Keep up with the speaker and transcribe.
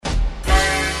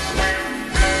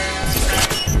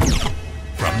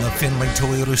Finley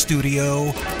Toyota Studio,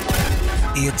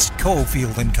 it's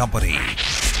Cofield and Company.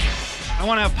 I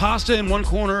want to have pasta in one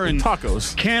corner and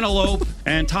tacos, cantaloupe,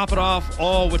 and top it off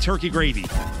all with turkey gravy.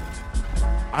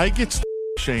 I get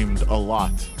shamed a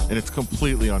lot, and it's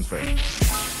completely unfair.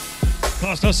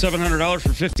 Cost us $700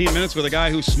 for 15 minutes with a guy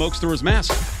who smokes through his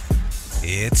mask.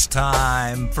 It's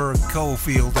time for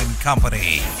Cofield and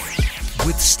Company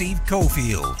with Steve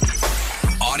Cofield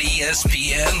on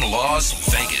ESPN Las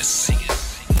Vegas.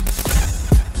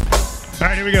 All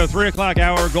right, here we go. 3 o'clock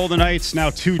hour. Golden Knights now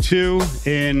 2-2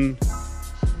 in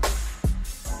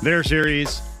their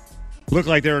series. Look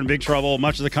like they're in big trouble.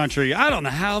 Much of the country, I don't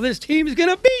know how this team is going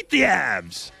to beat the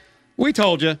Avs. We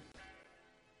told you.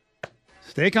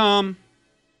 Stay calm.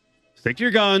 Stick to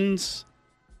your guns.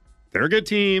 They're a good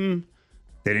team.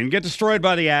 They didn't get destroyed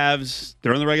by the Avs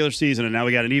during the regular season, and now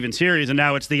we got an even series, and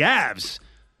now it's the Avs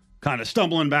kind of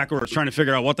stumbling backwards, trying to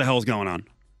figure out what the hell's going on.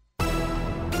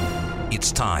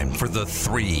 It's time for the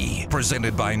 3,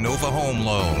 presented by Nova Home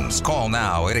Loans. Call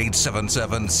now at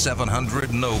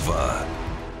 877-700-NOVA.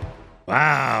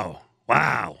 Wow.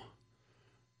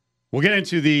 We'll get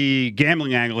into the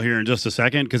gambling angle here in just a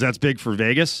second because that's big for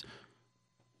Vegas.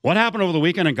 What happened over the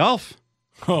weekend in golf?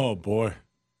 Oh, boy.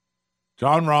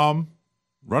 Jon Rahm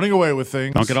running away with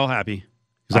things. Don't get all happy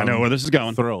because I know where this is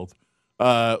going. Thrilled.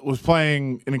 Was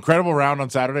playing an incredible round on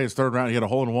Saturday. His third round, he had a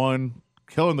hole-in-one,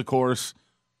 killing the course.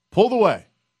 Pulled away.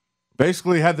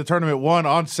 Basically had the tournament won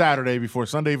on Saturday before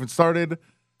Sunday even started.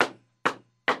 And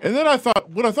then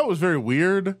what I thought was very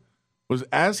weird was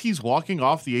as he's walking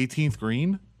off the 18th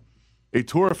green, a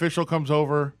tour official comes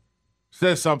over,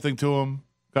 says something to him,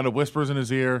 kind of whispers in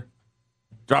his ear.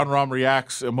 Jon Rahm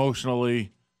reacts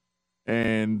emotionally,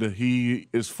 and he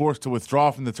is forced to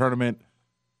withdraw from the tournament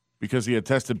because he had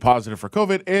tested positive for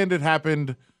COVID, and it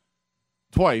happened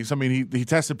twice. I mean, he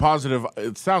tested positive.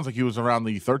 It sounds like he was around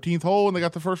the 13th hole when they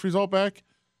got the first result back,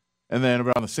 and then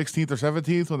around the 16th or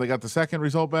 17th when they got the second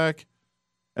result back,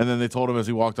 and then they told him as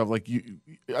he walked off, like,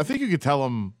 I think you could tell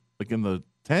him like in the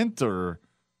tent or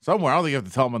somewhere. I don't think you have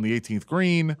to tell him on the 18th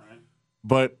green, right.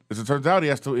 But as it turns out, he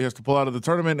has to pull out of the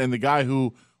tournament, and the guy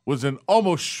who was an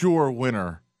almost sure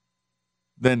winner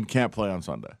then can't play on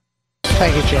Sunday.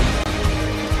 Thank you, Jim.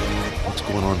 What's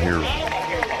going on here?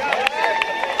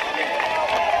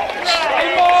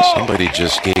 Somebody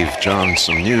just gave John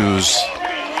some news.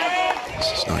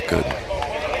 This is not good.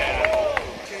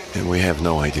 And we have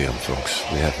no idea, folks.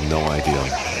 We have no idea.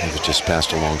 They've just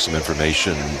passed along some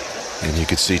information, and you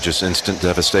could see just instant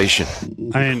devastation.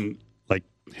 I mean, like,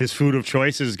 his food of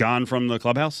choice is gone from the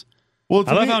clubhouse. Well,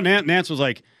 I love how Nance was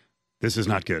like, this is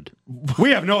not good.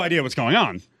 We have no idea what's going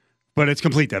on, but it's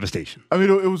complete devastation. I mean,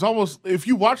 it was almost, if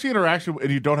you watch the interaction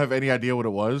and you don't have any idea what it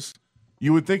was,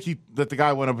 you would think that the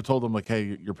guy went up and told him, like,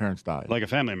 hey, your parents died. Like a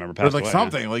family member passed away.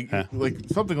 Something, like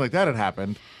something like that had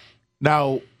happened.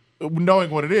 Now, knowing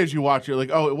what it is, you watch, you're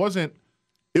like, oh, it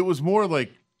was more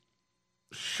like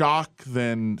shock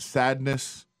than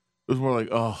sadness. It was more like,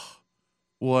 oh,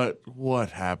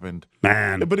 what happened?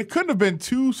 Man. But it couldn't have been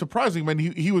too surprising. I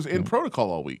mean, he was in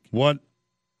protocol all week. What?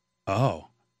 Oh.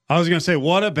 I was going to say,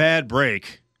 what a bad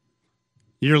break.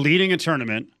 You're leading a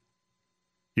tournament.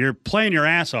 You're playing your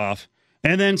ass off.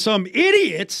 And then some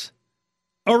idiots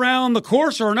around the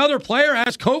course or another player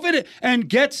has COVID and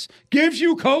gives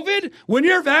you COVID when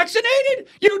you're vaccinated?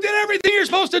 You did everything you're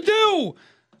supposed to do,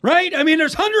 right? I mean,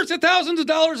 there's hundreds of thousands of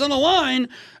dollars on the line.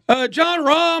 Jon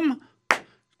Rahm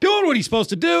doing what he's supposed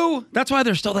to do. That's why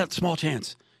there's still that small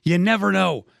chance. You never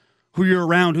know who you're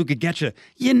around, who could get you.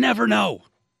 You never know.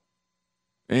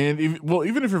 And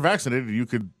even if you're vaccinated, you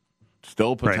could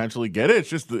still potentially get it. It's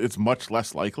just it's much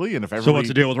less likely. And if everybody... So what's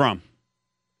the deal with Rahm?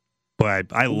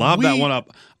 But I lobbed that one up.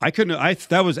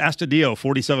 That was Astudillo,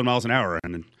 47 miles an hour,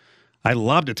 and I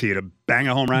lobbed it to you to bang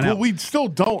a home run out. We still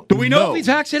don't. Do we know if he's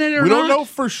vaccinated or not? We don't know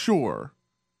for sure.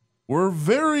 We're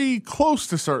very close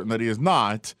to certain that he is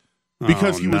not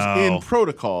because he was in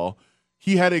protocol.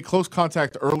 He had a close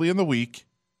contact early in the week,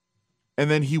 and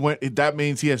then he went. That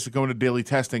means he has to go into daily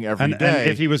testing every day.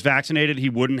 And if he was vaccinated, he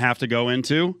wouldn't have to go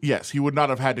into? Yes, he would not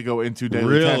have had to go into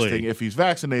daily testing if he's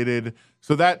vaccinated.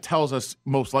 So that tells us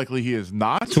most likely he is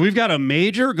not. So we've got a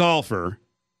major golfer.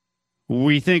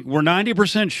 We're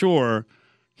 90% sure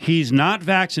he's not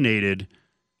vaccinated.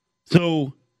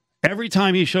 So every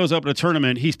time he shows up at a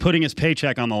tournament, he's putting his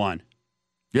paycheck on the line.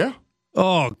 Yeah.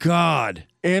 Oh, God.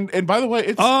 And by the way,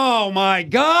 it's oh my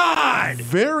God,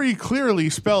 very clearly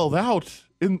spelled out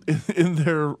in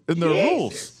their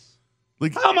rules.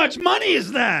 Like, how much money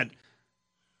is that?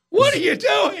 What are you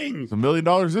doing? It's $1 million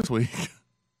this week.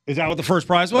 Is that what the first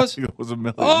prize was? It was $1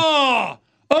 million. Oh,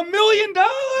 $1 million.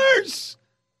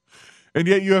 And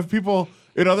yet you have people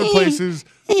in other places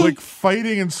like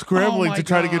fighting and scrambling Oh, to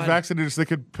try to get God. vaccinated so they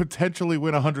could potentially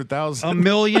win $100,000. $1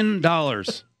 million.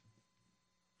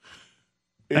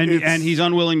 And he's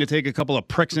unwilling to take a couple of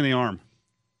pricks in the arm.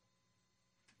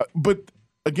 But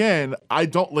again, I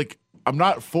don't I'm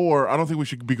not for, I don't think we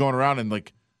should be going around and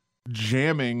like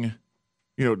jamming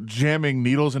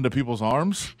needles into people's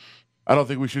arms. I don't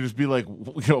think we should just be like,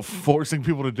 forcing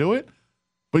people to do it.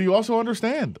 But you also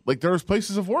understand, like, there's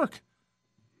places of work.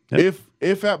 Yep.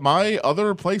 If at my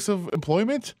other place of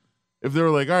employment, if they were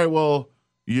like, all right, well,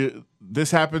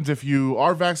 this happens if you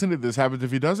are vaccinated, this happens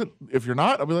if you doesn't. If you're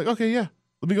not, I'll be like, okay, yeah,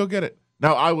 let me go get it.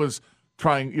 Now, I was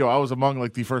trying, I was among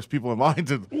like the first people in line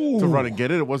to run and get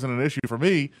it. It wasn't an issue for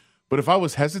me. But if I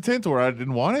was hesitant or I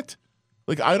didn't want it,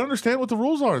 like, I'd understand what the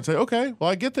rules are and say, okay, well,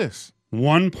 I get this.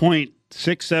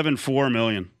 $1.674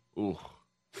 million. Ooh.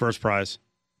 First prize.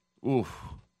 Ooh.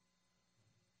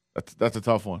 That's a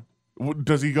tough one.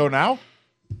 Does he go now?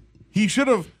 He should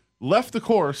have left the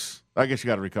course. I guess you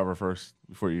got to recover first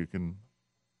before you can.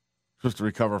 Supposed to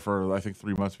recover for, I think,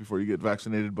 3 months before you get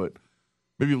vaccinated, but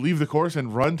maybe leave the course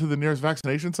and run to the nearest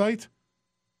vaccination site.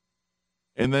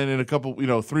 And then in a couple,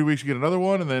 3 weeks, you get another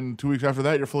one. And then 2 weeks after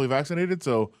that, you're fully vaccinated.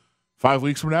 So 5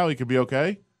 weeks from now, he could be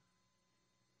okay.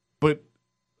 But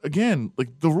again,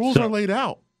 like, the rules are laid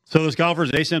out. So this golfer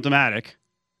is asymptomatic.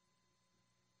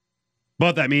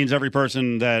 But that means every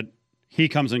person that he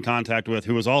comes in contact with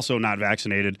who is also not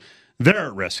vaccinated, they're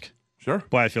at risk. Sure.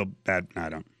 Boy, I feel bad. No, I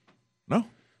don't. No.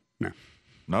 No.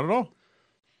 Not at all.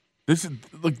 This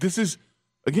is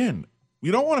again,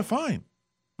 you don't want to fine.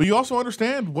 But you also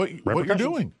understand what you're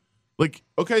doing. Like,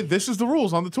 okay, this is the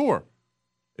rules on the tour.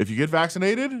 If you get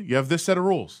vaccinated, you have this set of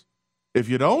rules. If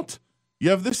you don't,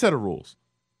 you have this set of rules.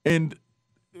 And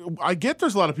I get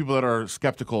there's a lot of people that are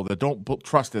skeptical, that don't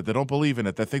trust it, that don't believe in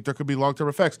it, that think there could be long-term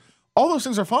effects. All those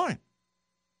things are fine.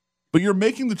 But you're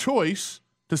making the choice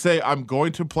to say, I'm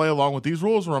going to play along with these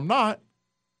rules or I'm not.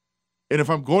 And if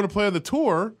I'm going to play on the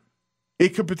tour, it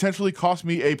could potentially cost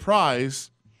me a prize.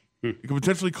 It could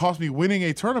potentially cost me winning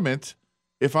a tournament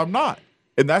if I'm not.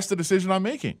 And that's the decision I'm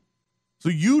making. So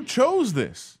you chose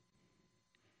this.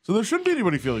 So there shouldn't be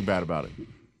anybody feeling bad about it.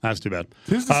 That's too bad.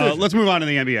 His decision. Let's move on to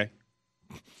the NBA.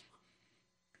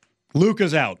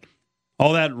 Luka's out.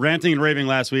 All that ranting and raving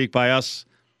last week by us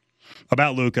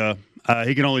about Luka.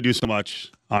 He can only do so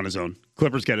much on his own.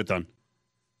 Clippers get it done.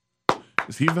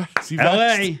 Is he vaxxed?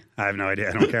 LA. I have no idea.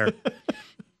 I don't care.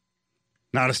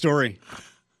 Not a story.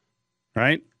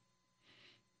 Right?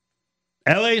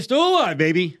 LA is still alive,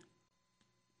 baby.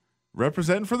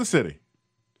 Representing for the city.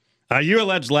 You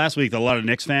alleged last week that a lot of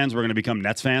Knicks fans were going to become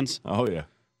Nets fans. Oh, yeah.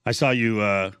 I saw you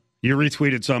you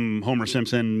retweeted some Homer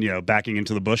Simpson, backing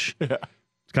into the bush. Yeah.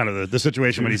 It's kind of the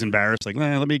situation when he's embarrassed. Like,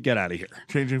 let me get out of here.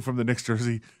 Changing from the Knicks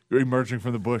jersey, emerging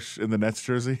from the bush in the Nets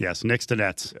jersey. Yes, Knicks to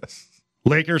Nets. Yes.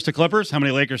 Lakers to Clippers? How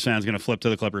many Lakers fans going to flip to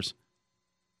the Clippers?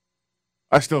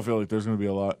 I still feel like there's going to be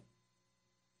a lot.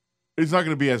 It's not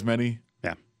going to be as many.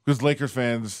 Yeah. Because Lakers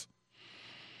fans,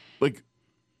 like,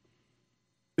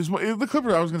 the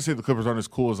Clippers, I was going to say the Clippers aren't as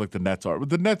cool as, like, the Nets are. But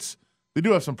the Nets, they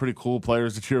do have some pretty cool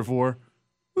players to cheer for.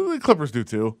 The Clippers do,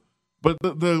 too. But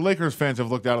the Lakers fans have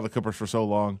looked out of the Clippers for so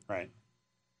long. Right.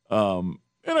 And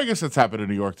I guess that's happened in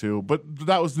New York, too. But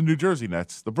that was the New Jersey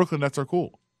Nets. The Brooklyn Nets are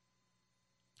cool.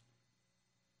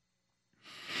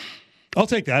 I'll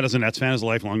take that as a Nets fan, as a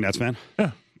lifelong Nets fan.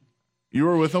 Yeah. You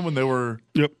were with them when they were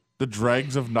Yep. the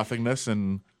dregs of nothingness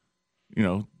and,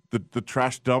 the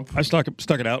trash dump. I stuck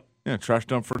it out. Yeah, trash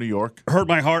dump for New York. Hurt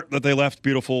my heart that they left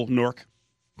beautiful Newark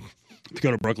to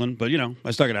go to Brooklyn, but,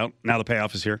 I stuck it out. Now the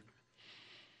payoff is here.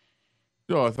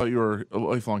 Oh, I thought you were a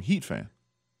lifelong Heat fan.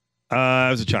 I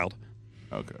was a child.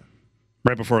 Okay.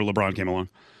 Right before LeBron came along.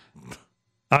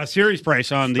 Series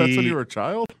price on That's when you were a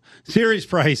child? Series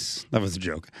price. That was a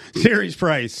joke. Series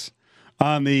price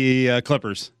on the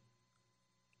Clippers.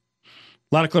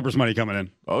 A lot of Clippers money coming in.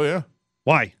 Oh, yeah.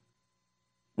 Why?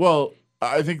 Well,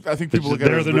 I think people look at it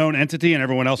they're as the known entity, and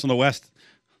everyone else in the West.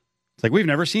 It's like we've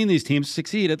never seen these teams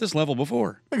succeed at this level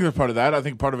before. I think they're part of that. I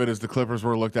think part of it is the Clippers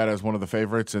were looked at as one of the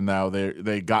favorites, and now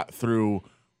they got through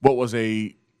what was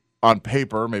on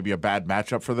paper, maybe a bad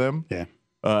matchup for them. Yeah.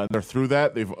 They're through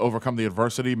that. They've overcome the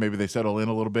adversity. Maybe they settle in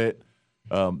a little bit.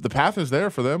 The path is there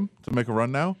for them to make a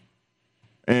run now.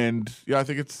 And, yeah, I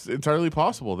think it's entirely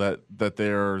possible that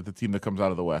they're the team that comes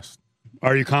out of the West.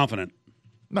 Are you confident?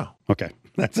 No. Okay.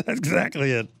 That's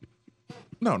exactly it.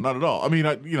 No, not at all. I mean,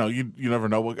 you never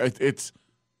know. It's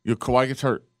Kawhi gets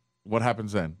hurt. What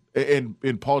happens then?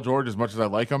 And Paul George, as much as I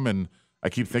like him, and I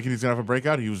keep thinking he's going to have a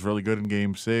breakout, he was really good in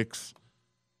Game 6.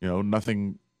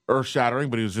 Nothing earth-shattering,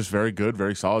 but he was just very good,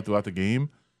 very solid throughout the game.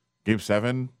 Game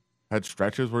 7 had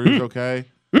stretches where he was okay.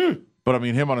 But, I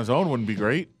mean, him on his own wouldn't be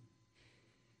great.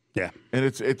 Yeah. And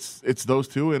it's those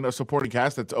two in a supporting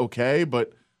cast that's okay,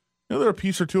 but they're a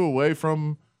piece or two away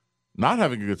from not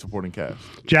having a good supporting cast.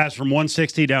 Jazz from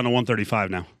 160 down to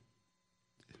 135 now.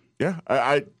 Yeah,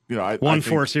 I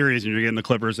 1-4 series, and you're getting the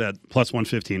Clippers at plus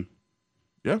 115.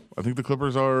 Yeah, I think the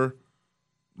Clippers are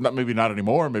maybe not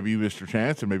anymore. Maybe you missed your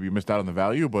chance, and maybe you missed out on the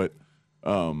value. But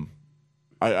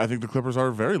I think the Clippers are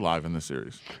very live in this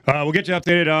series. We'll get you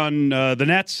updated on the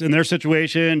Nets and their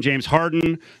situation. James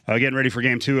Harden getting ready for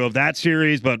Game 2 of that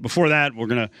series. But before that, we're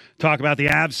going to talk about the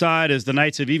Avs side as the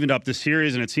Knights have evened up this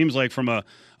series, and it seems like from a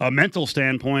mental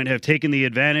standpoint have taken the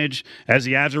advantage as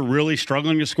the Avs are really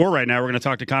struggling to score right now. We're going to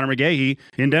talk to Connor McGahey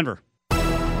in Denver.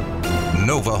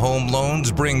 Nova Home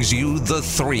Loans brings you The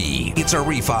 3. It's a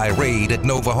refi raid at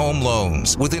Nova Home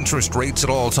Loans. With interest rates at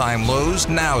all-time lows,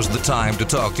 now's the time to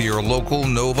talk to your local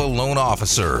Nova loan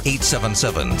officer.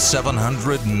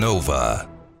 877-700-NOVA.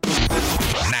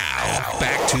 Now,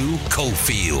 back to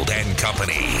Cofield and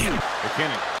Company.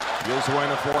 McKinnon deals away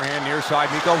in the forehand, near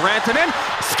side, Mikko Rantanen.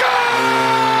 Score!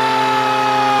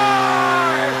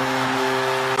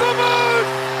 The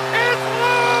Moose is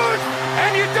loose!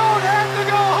 And you don't have to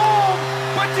go home,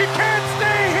 but you can't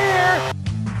stay here!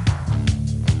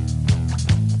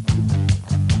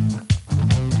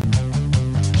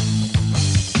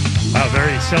 Wow,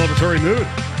 very celebratory mood.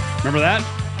 Remember that?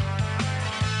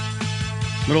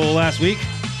 Middle of last week?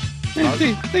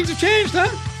 Things have changed, huh?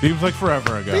 Seems like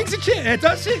forever ago. Things have changed. It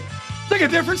does. It's like a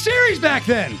different series back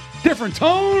then. Different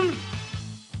tone.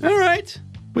 All right.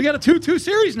 We got a 2-2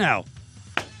 series now.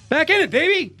 Back in it,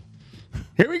 baby.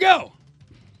 Here we go.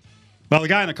 Well, the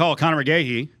guy on the call, Connor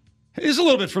McGahey, is a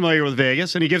little bit familiar with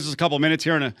Vegas, and he gives us a couple minutes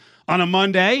here on a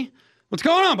Monday. What's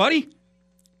going on, buddy?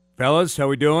 Fellas, how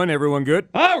we doing? Everyone good?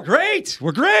 Oh, we're great.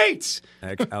 We're great.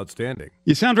 Outstanding.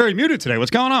 You sound very muted today.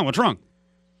 What's going on? What's wrong?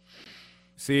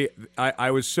 See, I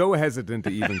was so hesitant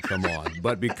to even come on,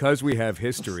 but because we have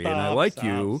history and I like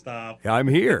you, I'm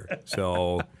here.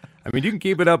 So, I mean, you can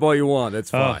keep it up all you want. That's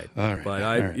fine. All right, but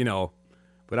all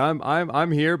right.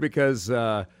 I'm here because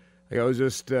I was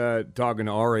just talking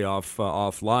to Ari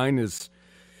offline. Is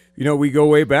we go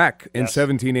way back, and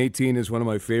 17-18 is one of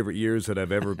my favorite years that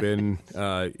I've ever been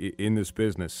in this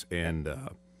business, and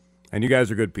you guys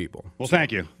are good people. Well,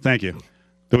 thank you.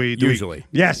 Usually.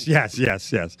 Yes. All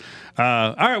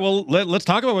right, well, let's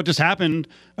talk about what just happened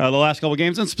the last couple of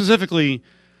games, and specifically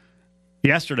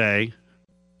yesterday.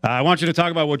 I want you to talk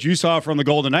about what you saw from the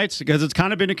Golden Knights, because it's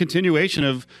kind of been a continuation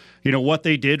of, what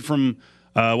they did from,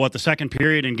 the second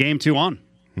period in Game 2 on.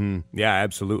 Yeah,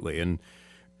 absolutely. And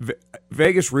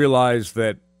Vegas realized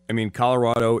that,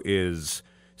 Colorado is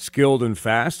skilled and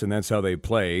fast, and that's how they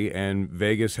play, and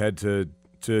Vegas had to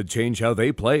change how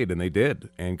they played, and they did.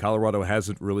 And Colorado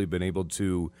hasn't really been able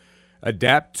to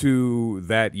adapt to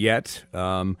that yet.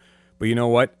 But you know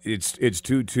what? It's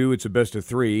 2-2. It's a best of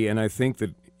 3. And I think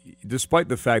that despite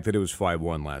the fact that it was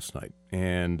 5-1 last night,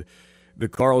 and the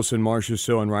Carlson,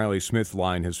 Marchessault, and Riley Smith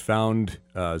line has found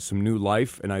some new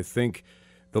life, and I think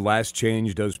the last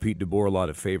change does Pete DeBoer a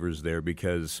lot of favors there,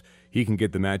 because he can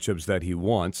get the matchups that he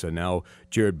wants, and now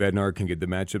Jared Bednar can get the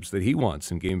matchups that he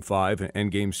wants in Game 5 and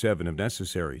Game 7 if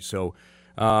necessary. So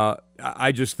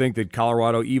I just think that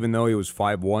Colorado, even though he was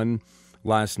 5-1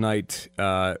 last night,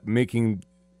 making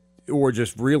or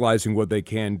just realizing what they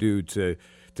can do to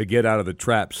get out of the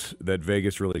traps that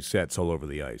Vegas really sets all over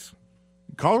the ice.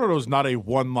 Colorado's not a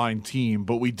one-line team,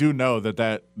 but we do know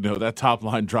that top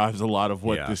line drives a lot of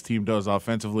what this team does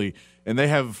offensively, and they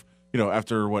have.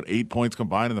 After 8 points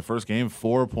combined in the first game,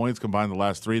 4 points combined in the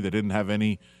last 3. They didn't have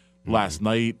any last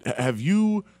night. Have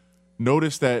you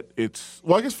noticed that it's –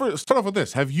 well, I guess start off with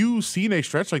this. Have you seen a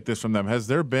stretch like this from them? Has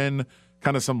there been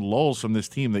kind of some lulls from this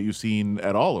team that you've seen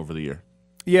at all over the year?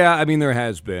 Yeah, there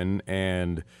has been.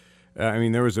 And,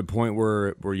 there was a point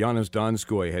where Giannis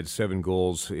Donskoy had 7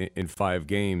 goals in 5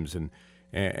 games,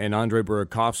 and Andre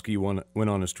Burakovsky went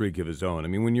on a streak of his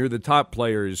own. When you're the top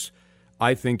players –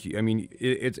 I think,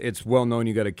 it's well known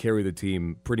you got to carry the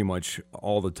team pretty much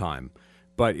all the time.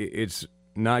 But it's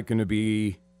not going to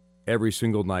be every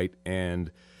single night.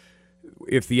 And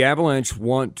if the Avalanche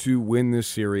want to win this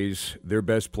series, their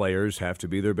best players have to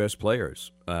be their best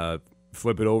players.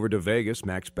 Flip it over to Vegas.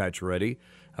 Max Pacioretty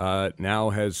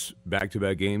now has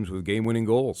back-to-back games with game-winning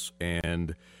goals.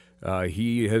 And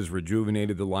he has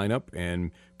rejuvenated the lineup,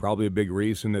 and probably a big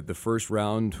reason that the first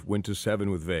round went to 7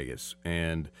 with Vegas.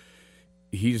 And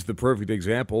he's the perfect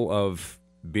example of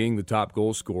being the top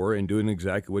goal scorer and doing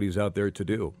exactly what he's out there to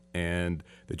do. And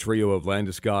the trio of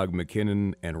Landeskog,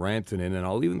 McKinnon, and Rantanen, and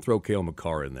I'll even throw Cale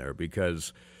Makar in there,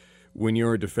 because when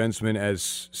you're a defenseman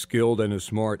as skilled and as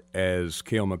smart as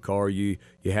Cale Makar, you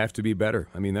have to be better.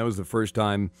 I mean, that was the first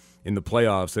time in the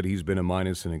playoffs that he's been a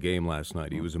minus in a game last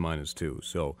night. He was a -2.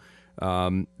 So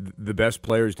the best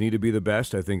players need to be the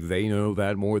best. I think they know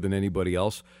that more than anybody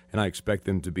else, and I expect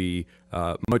them to be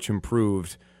much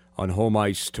improved on home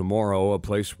ice tomorrow, a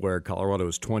place where Colorado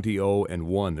is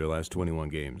 20-0-1 their last 21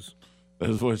 games.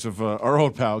 That's the voice of our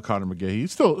old pal, Connor McGahey.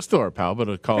 He's still our pal, but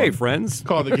hey, friends.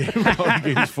 Call the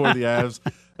games for the Avs.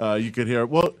 You could hear.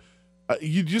 Well,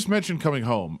 you just mentioned coming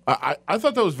home. I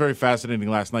thought that was very fascinating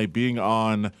last night, being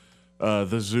on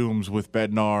the Zooms with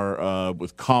Bednar,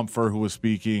 with Comfer, who was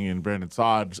speaking, and Brandon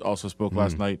Saad also spoke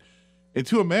last night. And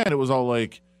to a man, it was all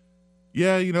like,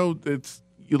 yeah, you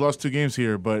lost 2 games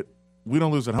here, but we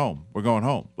don't lose at home. We're going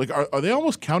home. Like, are they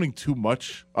almost counting too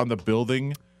much on the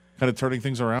building, kind of turning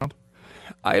things around?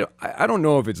 I don't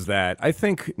know if it's that. I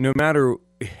think no matter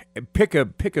pick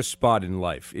a spot in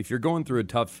life. If you're going through a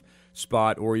tough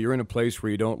spot or you're in a place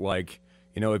where you don't like,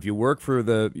 if you work for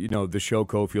the show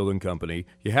Cofield and Company,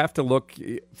 you have to look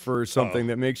for something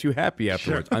that makes you happy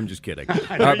afterwards. Sure. I'm just kidding.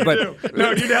 I know you do.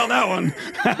 No, you nailed that one.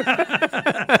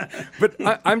 But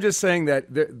I'm just saying that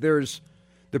there's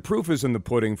the proof is in the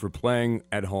pudding for playing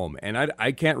at home, and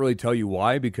I can't really tell you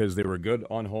why, because they were good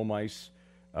on home ice.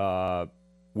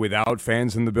 Without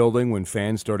fans in the building, when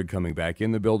fans started coming back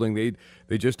in the building,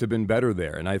 they just have been better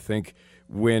there. And I think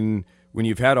when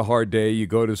you've had a hard day, you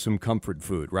go to some comfort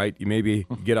food, right? You maybe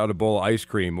get out a bowl of ice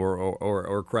cream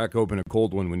or crack open a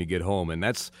cold one when you get home. And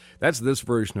that's this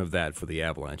version of that for the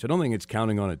Avalanche. I don't think it's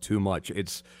counting on it too much.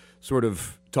 It's sort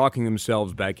of talking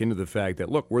themselves back into the fact that,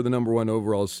 look, we're the number 1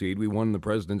 overall seed. We won the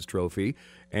President's Trophy,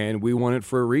 and we won it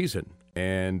for a reason.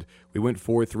 And we went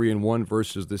 4-3-1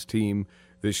 versus this team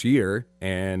this year,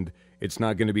 and it's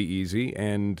not going to be easy,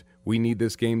 and we need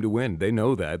this game to win. They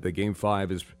know that. The Game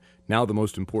 5 is now the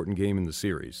most important game in the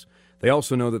series. They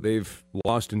also know that they've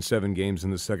lost in 7 games in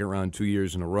the second round 2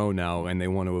 years in a row now, and they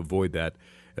want to avoid that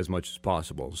as much as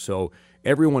possible. So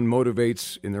everyone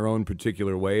motivates in their own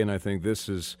particular way, and I think this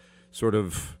is sort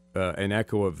of an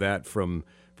echo of that from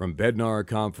Bednar,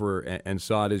 Comfer, and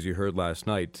Saad, as you heard last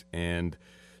night. And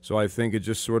so I think it's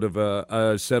just sort of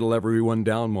a settle everyone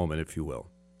down moment, if you will.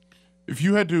 If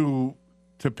you had to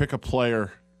pick a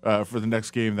player for the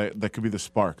next game that could be the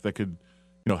spark, that could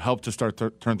help to start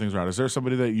turn things around, is there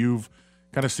somebody that you've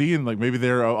kind of seen, like maybe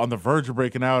they're on the verge of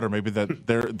breaking out, or maybe that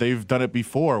they've done it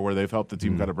before where they've helped the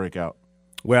team kind of break out?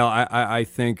 Well, I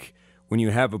think when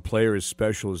you have a player as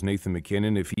special as Nathan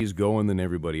MacKinnon, if he's going, then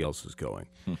everybody else is going.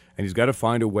 And he's got to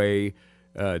find a way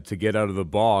to get out of the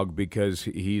bog, because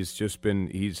he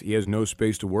has no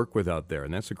space to work with out there,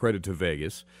 and that's a credit to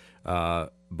Vegas.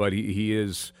 But he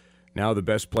is now the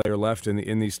best player left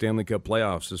in the Stanley Cup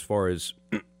playoffs as far as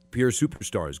pure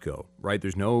superstars go, right?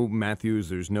 There's no Matthews,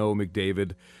 there's no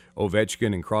McDavid,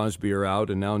 Ovechkin and Crosby are out,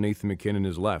 and now Nathan MacKinnon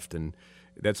is left, and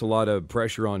that's a lot of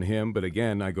pressure on him. But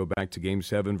again, I go back to Game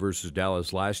 7 versus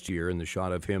Dallas last year, and the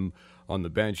shot of him on the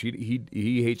bench.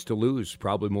 He hates to lose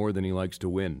probably more than he likes to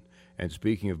win. And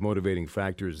speaking of motivating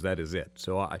factors, that is it.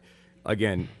 So,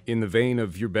 again, in the vein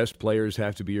of your best players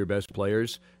have to be your best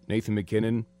players, Nathan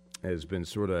MacKinnon has been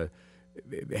sort of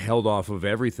held off of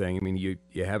everything. I mean, you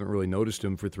haven't really noticed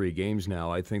him for 3 games now.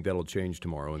 I think that'll change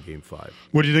tomorrow in Game 5.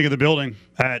 What do you think of the building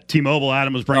at T-Mobile?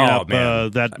 Adam was bringing up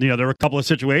that there were a couple of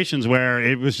situations where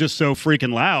it was just so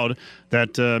freaking loud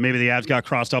that maybe the Avs got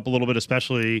crossed up a little bit,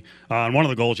 especially on one of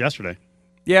the goals yesterday.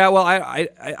 Yeah, well,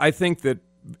 I think that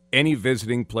any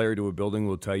visiting player to a building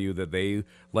will tell you that they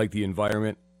like the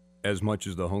environment as much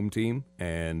as the home team,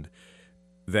 and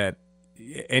that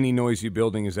any noisy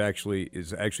building is actually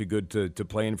good to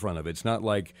play in front of. It's not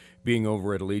like being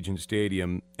over at Allegiant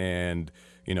Stadium and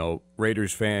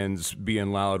Raiders fans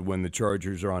being loud when the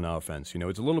Chargers are on offense.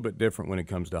 It's a little bit different when it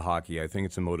comes to hockey. I think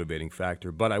it's a motivating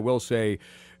factor. But I will say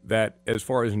that as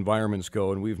far as environments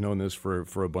go, and we've known this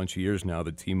for a bunch of years now,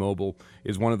 that T-Mobile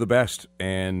is one of the best,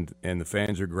 and the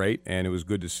fans are great, and it was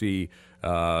good to see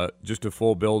just a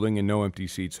full building and no empty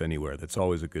seats anywhere. That's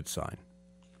always a good sign.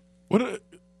 What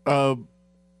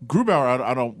Grubauer,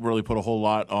 I don't really put a whole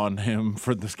lot on him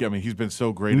for this game. I mean, he's been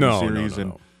so great in the series,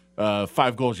 and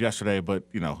 5 goals yesterday. But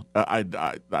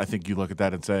I think you look at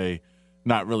that and say,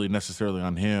 not really necessarily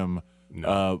on him.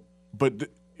 No. But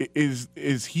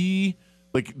is he,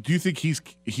 like? Do you think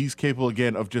he's capable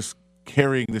again of just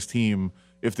carrying this team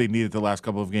if they need it the last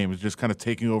couple of games, just kind of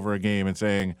taking over a game and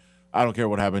saying, I don't care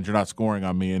what happens, you're not scoring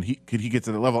on me? And could he get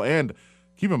to that level? And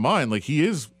keep in mind, like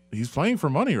he's playing for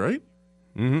money, right?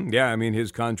 Yeah, I mean,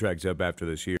 his contract's up after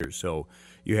this year. So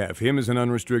you have him as an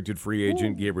unrestricted free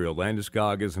agent. Gabriel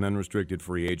Landeskog as an unrestricted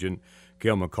free agent.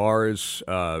 Cale Makar's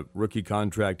rookie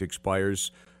contract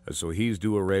expires, so he's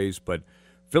due a raise. But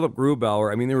Philip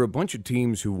Grubauer, I mean, there were a bunch of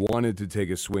teams who wanted to take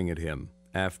a swing at him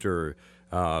after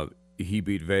he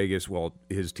beat Vegas. Well,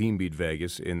 his team beat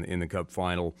Vegas in the Cup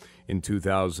final in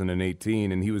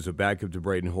 2018, and he was a backup to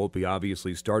Braden Holtby.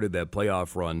 Obviously started that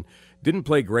playoff run. Didn't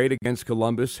play great against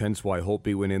Columbus, hence why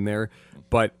Holtby went in there.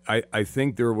 But I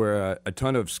think there were a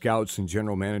ton of scouts and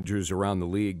general managers around the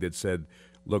league that said,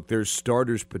 look, there's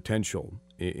starter's potential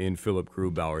in Philip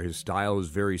Grubauer. His style is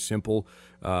very simple,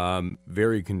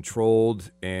 very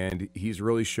controlled, and he's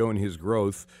really shown his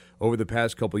growth over the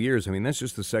past couple of years. I mean, that's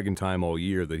just the second time all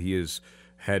year that he has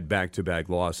had back-to-back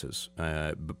losses.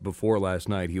 Before last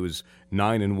night, he was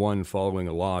 9-1 following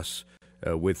a loss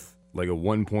with like a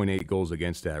 1.8 goals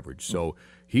against average. So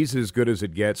he's as good as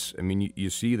it gets. I mean, you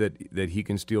see that he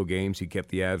can steal games. He kept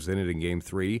the Avs in it in Game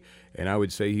 3, and I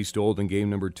would say he stole it in Game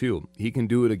number 2. He can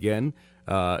do it again.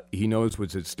 He knows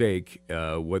what's at stake,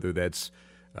 whether that's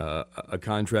a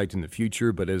contract in the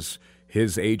future, but as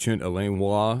his agent, Alain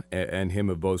Waugh, and him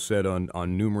have both said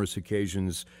on numerous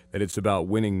occasions that it's about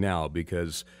winning now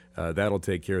because that'll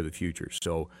take care of the future.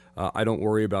 So I don't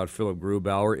worry about Philip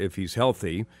Grubauer. If he's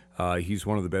healthy, he's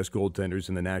one of the best goaltenders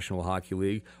in the National Hockey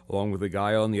League, along with a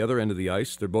guy on the other end of the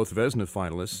ice. They're both Vezina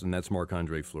finalists, and that's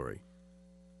Marc-Andre Fleury.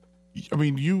 I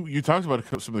mean, you talked about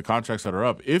some of the contracts that are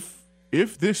up.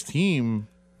 If this team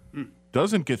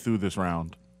doesn't get through this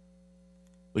round,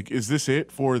 like, is this it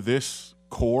for this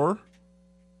core?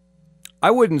 I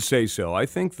wouldn't say so. I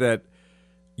think that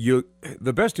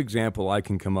the best example I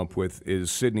can come up with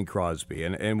is Sidney Crosby,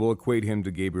 and we'll equate him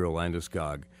to Gabriel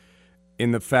Landeskog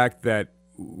in the fact that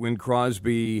when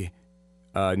Crosby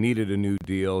needed a new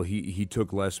deal, he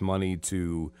took less money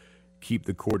to keep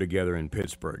the core together in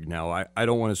Pittsburgh. Now, I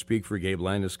don't want to speak for Gabe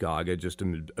Landeskog. I just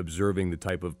am observing the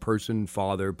type of person,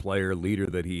 father, player, leader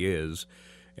that he is,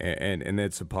 and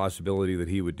that's a possibility that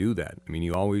he would do that. I mean,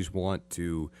 you always want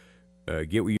to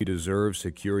get what you deserve,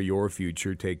 secure your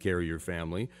future, take care of your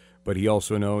family. But he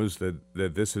also knows that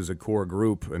this is a core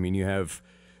group. I mean, you have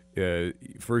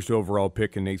first overall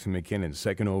pick in Nathan McKinnon,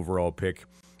 second overall pick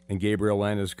in Gabriel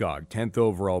Landeskog, 10th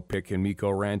overall pick in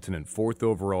Mikko Rantanen, 4th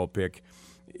overall pick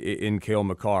in Cale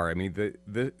Makar. I mean,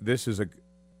 this is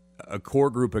a core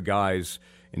group of guys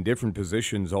in different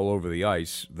positions all over the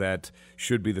ice that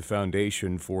should be the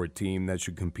foundation for a team that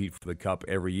should compete for the Cup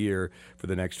every year for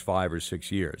the next 5 or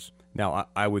 6 years. Now,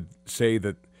 I would say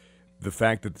that the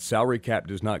fact that the salary cap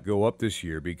does not go up this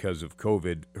year because of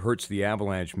COVID hurts the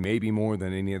Avalanche maybe more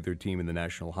than any other team in the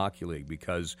National Hockey League,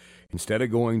 because instead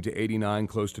of going to 89,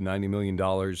 close to $90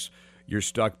 million, you're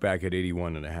stuck back at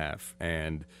 81.5.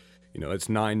 And, it's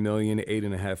 $9 million,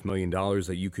 $8.5 million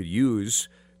that you could use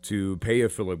to pay a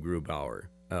Philip Grubauer,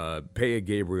 pay a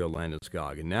Gabriel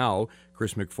Landeskog. And now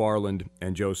Chris McFarland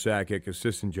and Joe Sakic,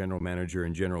 assistant general manager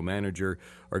and general manager,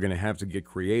 are going to have to get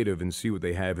creative and see what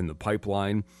they have in the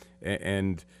pipeline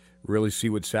and really see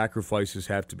what sacrifices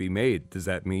have to be made. Does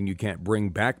that mean you can't bring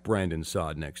back Brandon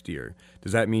Saad next year?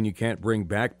 Does that mean you can't bring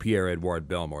back Pierre-Edouard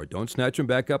Bellemare? Don't snatch him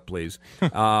back up, please.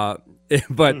 But,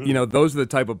 those are the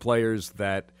type of players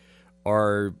that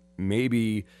are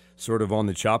maybe sort of on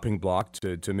the chopping block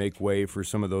to make way for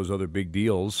some of those other big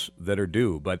deals that are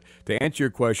due. But to answer your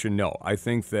question, no. I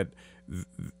think that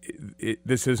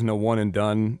this isn't a one and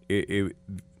done.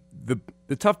 The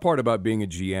tough part about being a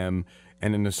GM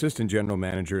and an assistant general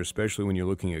manager, especially when you're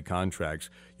looking at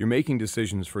contracts, you're making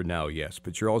decisions for now, yes,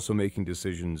 but you're also making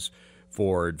decisions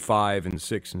for 5 and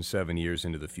 6 and 7 years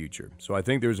into the future. So I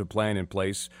think there's a plan in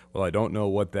place. Well, I don't know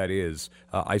what that is.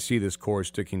 I see this core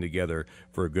sticking together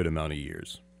for a good amount of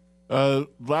years.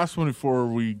 Last one before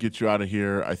we get you out of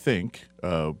here, I think.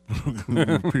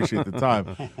 Appreciate the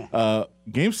time.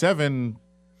 Game 7,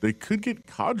 they could get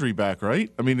Kadri back,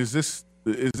 right? I mean, is this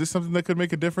something that could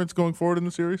make a difference going forward in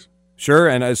the series? Sure,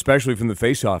 and especially from the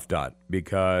faceoff dot,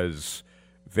 because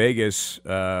Vegas,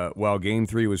 while Game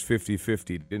 3 was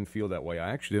 50-50, didn't feel that way. I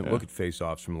actually didn't look at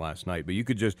faceoffs from last night, but you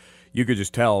could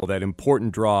just tell that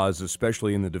important draws,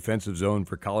 especially in the defensive zone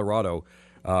for Colorado,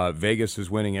 Vegas is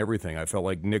winning everything. I felt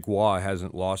like Nick Waugh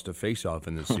hasn't lost a faceoff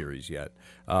in this series yet.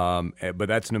 But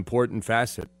that's an important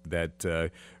facet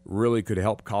that really could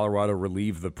help Colorado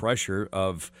relieve the pressure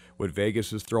of what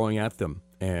Vegas is throwing at them.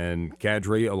 And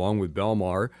Kadri, along with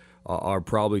Bellemare, are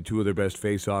probably two of their best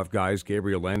face-off guys.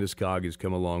 Gabriel Landeskog has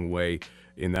come a long way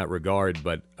in that regard.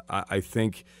 But I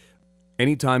think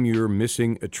anytime you're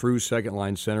missing a true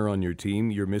second-line center on your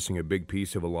team, you're missing a big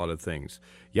piece of a lot of things.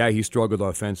 Yeah, he struggled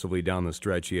offensively down the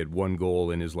stretch. He had 1 goal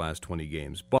in his last 20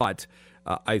 games. But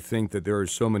I think that there are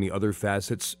so many other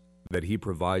facets that he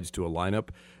provides to a lineup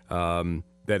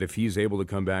that if he's able to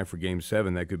come back for Game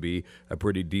 7, that could be a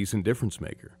pretty decent difference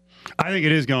maker. I think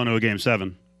it is going to a Game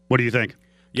 7. What do you think?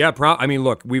 Yeah, I mean,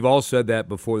 look, we've all said that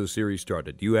before the series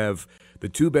started. You have the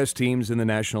 2 best teams in the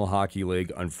National Hockey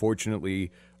League,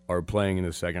 unfortunately, are playing in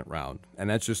the second round, and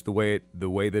that's just the way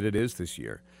that it is this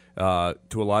year. To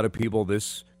a lot of people,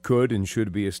 this could and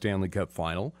should be a Stanley Cup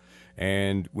final,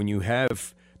 and when you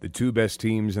have the 2 best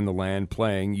teams in the land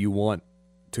playing, you want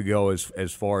to go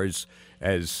as far as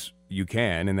you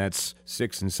can, and that's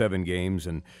 6 and 7 games,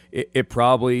 and it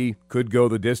probably could go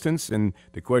the distance, and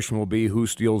the question will be who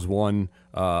steals one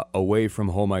away from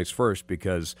home ice first,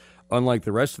 because unlike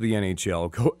the rest of the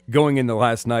NHL, going into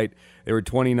last night, they were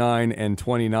 29 and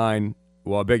 29,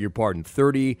 well, I beg your pardon,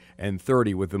 30 and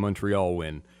 30 with the Montreal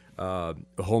win.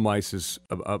 Home ice is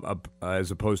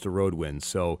as opposed to road wins,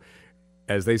 so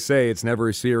as they say, it's never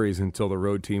a series until the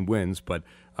road team wins, but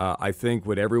I think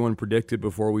what everyone predicted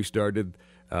before we started,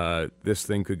 this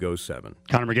thing could go 7.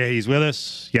 Connor McGahee's with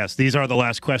us. Yes, these are the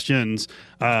last questions.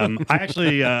 I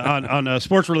actually, on a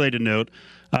sports-related note,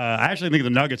 I actually think the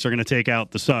Nuggets are going to take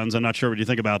out the Suns. I'm not sure what you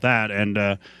think about that. And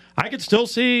I could still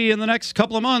see in the next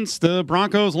couple of months the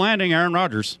Broncos landing Aaron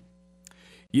Rodgers.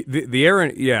 The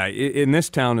Aaron, yeah, in this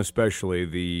town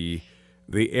especially,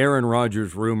 the Aaron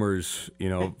Rodgers rumors,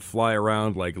 fly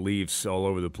around like leaves all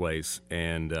over the place.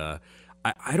 And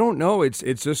I don't know. It's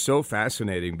just so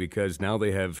fascinating because now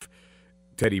they have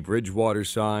Teddy Bridgewater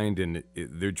signed, and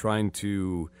they're trying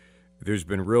to. There's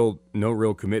been no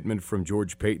real commitment from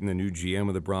George Payton, the new GM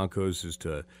of the Broncos, as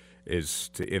to if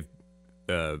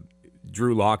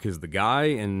Drew Lock is the guy,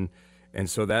 and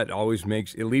so that always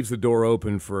leaves the door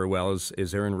open for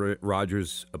is Aaron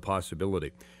Rodgers a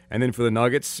possibility? And then for the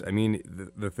Nuggets, I mean,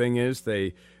 the thing is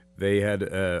they had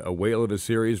a whale of a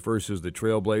series versus the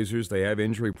Trailblazers. They have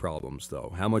injury problems,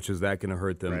 though. How much is that going to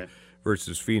hurt them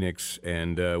versus Phoenix?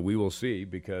 And we will see,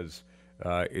 because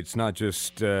it's not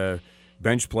just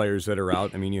bench players that are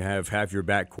out. I mean, you have half your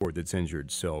backcourt that's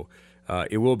injured. So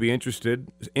it will be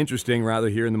interesting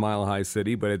here in the Mile High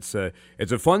City, but it's a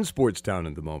fun sports town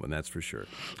at the moment, that's for sure.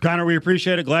 Connor, we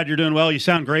appreciate it. Glad you're doing well. You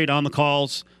sound great on the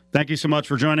calls. Thank you so much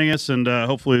for joining us, and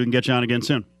hopefully we can get you on again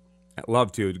soon. I'd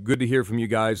love to. Good to hear from you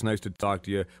guys. Nice to talk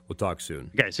to you. We'll talk soon.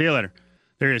 Okay, see you later.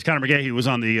 There he is. Connor McGahee was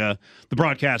on the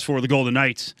broadcast for the Golden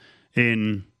Knights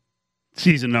in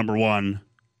season number 1.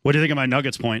 What do you think of my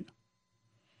Nuggets point?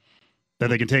 That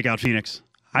they can take out Phoenix.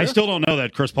 I still don't know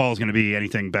that Chris Paul is going to be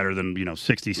anything better than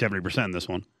 60, 70% in this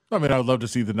one. I mean, I would love to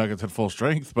see the Nuggets at full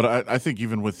strength, but I think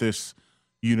even with this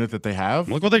unit that they have.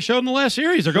 Look what they showed in the last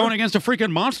series. They're going against a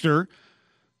freaking monster,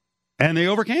 and they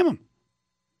overcame him.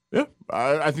 Yeah,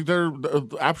 I think they're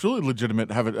absolutely legitimate.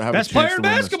 Have best player in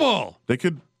basketball. They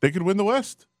could win the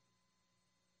West.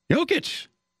 Jokic,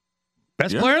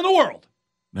 best player in the world,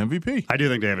 MVP. I do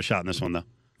think they have a shot in this one, though.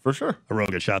 For sure, a real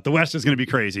good shot. The West is going to be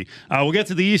crazy. We'll get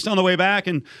to the East on the way back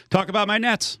and talk about my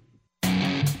Nets.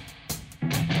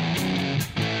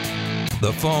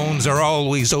 The phones are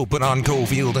always open on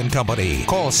Cofield and Company.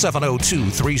 Call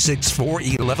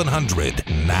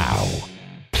 702-364-1100 now.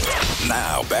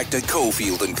 Now, back to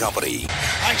Cofield and Company.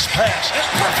 Nice pass. It's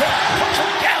perfect. Puts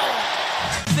it down.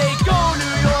 Say go,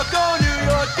 New York, go, New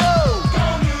York, go.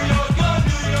 Go, New York, go,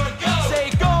 New York, go.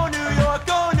 Say go, New York,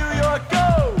 go, New York,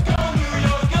 go. Go, New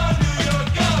York, go, New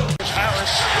York, go.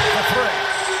 Harris, the 3.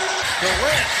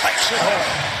 Durant takes it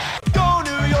home. Go,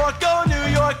 New York, go, New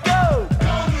York, go.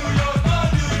 Go, New York, go,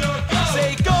 New York, go.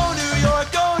 Say go, New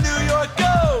York, go, New York, go. Go, New York, go, New York,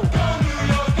 go.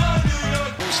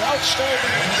 His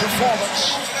outstanding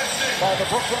performance by the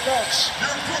Brooklyn Nets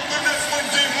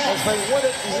as they win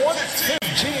it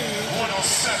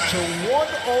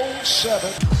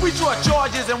 115-107. We draw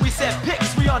charges and we set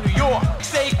picks. We on New York.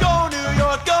 Say go, New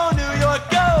York, go, New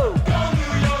York, go. Go,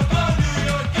 New York, go, New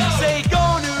York, go. Say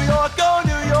go, New York, go,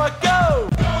 New York, go.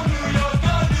 Go, New York,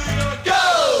 go, New York,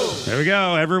 go. There we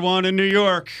go. Everyone in New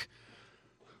York.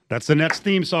 That's the Nets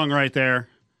theme song right there.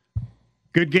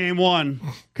 Good game 1.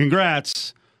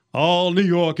 Congrats, all New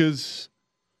Yorkers.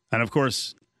 And, of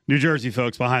course, New Jersey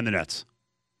folks behind the Nets.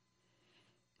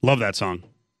 Love that song.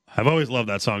 I've always loved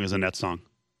that song as a Nets song.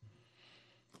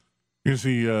 You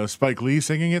see Spike Lee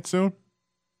singing it soon?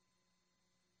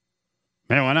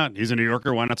 Man, why not? He's a New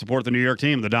Yorker. Why not support the New York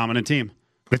team, the dominant team?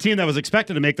 The team that was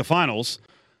expected to make the finals,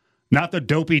 not the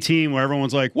dopey team where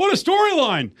everyone's like, what a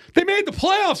storyline. They made the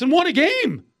playoffs and won a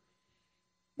game.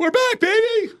 We're back,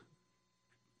 baby.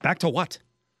 Back to what?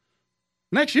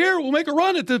 Next year, we'll make a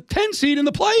run at the 10 seed in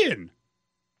the play-in.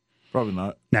 Probably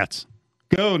not. Nets.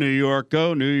 Go, New York.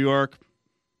 Go, New York.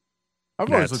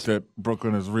 I've always looked at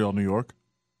Brooklyn as real New York.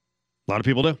 A lot of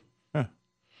people do. Yeah.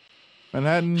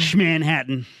 Manhattan.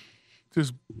 Schmanhattan.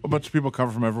 Just a bunch of people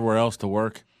come from everywhere else to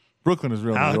work. Brooklyn is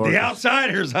real New York. The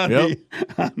outsiders on, Yep.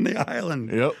 on the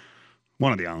island. Yep.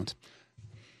 One of the islands.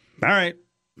 All right.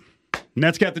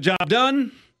 Nets got the job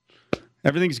done.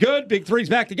 Everything's good. Big three's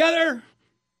back together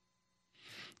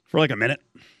for like a minute.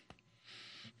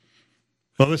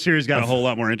 Well, this series got a whole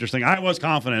lot more interesting. I was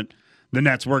confident the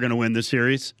Nets were going to win this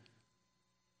series.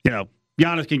 You know,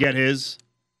 Giannis can get his.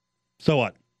 So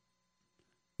what?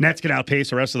 Nets can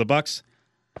outpace the rest of the Bucks.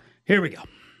 Here we go.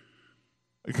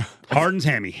 Harden's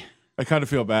hammy. I kind of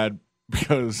feel bad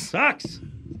because Sucks.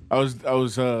 I was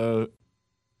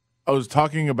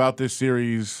talking about this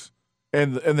series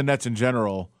and the Nets in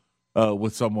general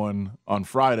with someone on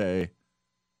Friday,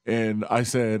 and I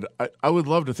said I would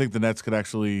love to think the Nets could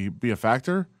actually be a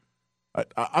factor.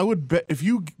 I would bet if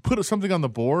you put something on the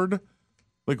board,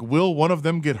 like will one of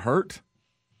them get hurt?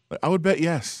 I would bet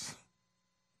yes.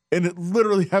 And it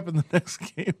literally happened the next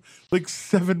game, like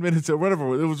 7 minutes or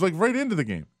whatever. It was like right into the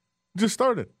game. It just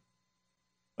started.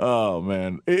 Oh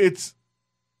man, I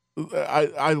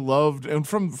loved, and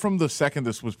from the second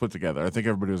this was put together, I think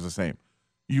everybody was the same.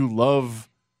 You love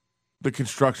the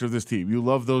construction of this team. You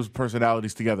love those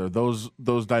personalities together, those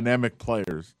dynamic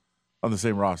players on the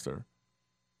same roster.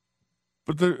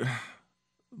 But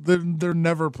they're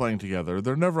never playing together.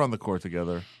 They're never on the court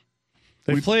together.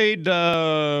 They played.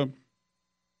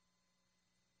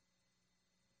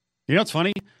 You know what's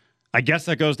funny? I guess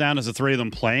that goes down as the three of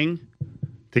them playing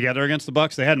together against the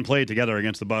Bucks. They hadn't played together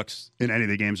against the Bucks in any of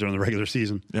the games during the regular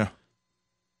season. Yeah.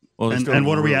 Well, and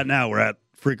what are we at now? We're at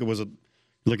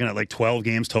looking at like 12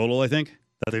 games total, I think,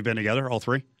 that they've been together, all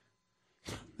three,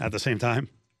 at the same time.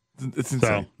 It's insane.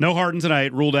 So no Harden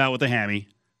tonight, ruled out with the hammy.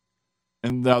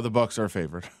 And now the Bucks are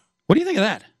favored. What do you think of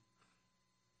that?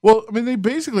 Well, I mean, they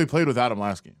basically played without him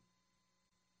last game.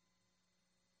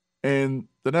 And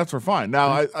the Nets were fine.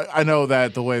 Now, I know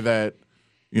that the way that,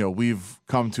 we've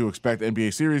come to expect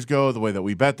NBA series go, the way that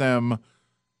we bet them,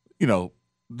 the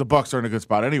Bucks are in a good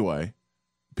spot anyway.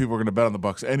 People are going to bet on the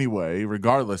Bucks anyway,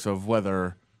 regardless of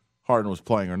whether Harden was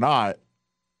playing or not.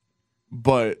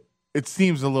 But it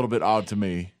seems a little bit odd to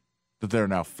me that they're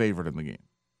now favored in the game.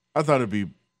 I thought it'd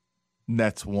be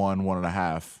Nets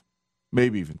 1.5,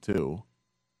 maybe even 2.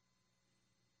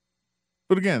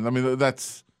 But again, I mean,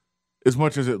 that's as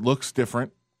much as it looks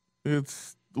different.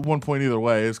 It's 1 point either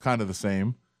way. It's kind of the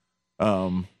same.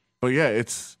 But yeah,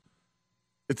 it's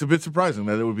a bit surprising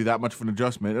that it would be that much of an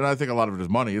adjustment. And I think a lot of it is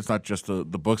money. It's not just the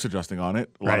books adjusting on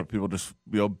it. A lot of people just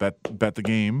bet the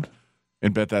game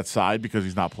and bet that side because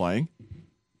he's not playing.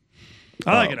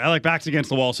 I like it. I like backs against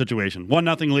the wall situation.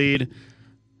 1-0 lead.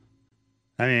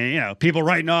 I mean, people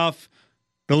writing off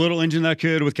the little engine that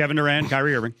could with Kevin Durant,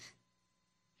 Kyrie Irving.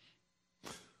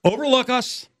 Overlook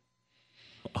us.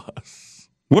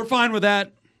 We're fine with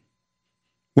that.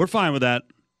 We're fine with that.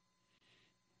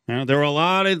 There were a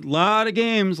lot of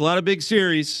games, a lot of big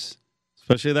series,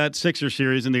 especially that Sixers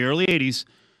series in the early 80s,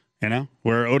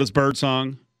 where Otis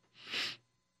Birdsong.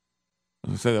 I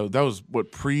was going to say that was what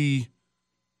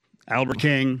Albert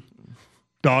King,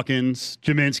 Dawkins,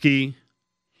 Jaminski,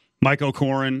 Mike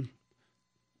O'Koren.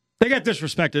 They got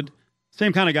disrespected.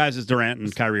 Same kind of guys as Durant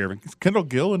and Kyrie Irving. Is Kendall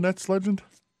Gill a Nets legend?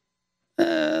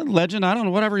 Legend. I don't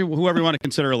know. Whoever you want to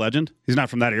consider a legend. He's not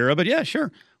from that era, but yeah,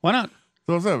 sure. Why not?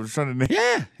 So I was trying to name.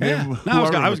 Yeah. Name No,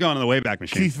 I was going on the Wayback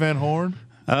Machine. Keith Van Horn.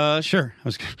 Sure. I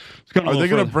was going. Are they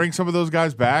going to bring some of those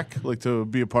guys back, like to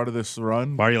be a part of this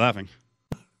run? Why are you laughing?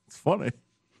 It's funny.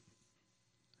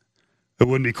 It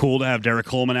wouldn't be cool to have Derek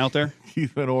Coleman out there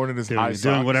Keith Van Horn in his high socks,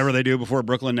 doing whatever they do before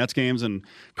Brooklyn Nets games and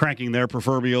cranking their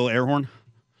proverbial air horn.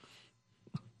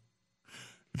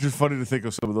 It's just funny to think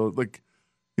of some of those,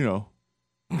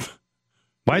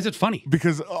 Why is it funny?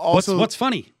 Because also what's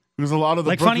funny? Because a lot of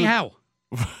the funny how?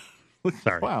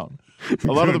 Sorry, wow.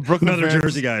 A lot of the Brooklyn another fans,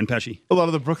 Jersey guy in Pesci. A lot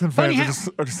of the Brooklyn fans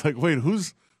are just like, wait,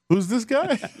 who's this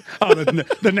guy? Oh,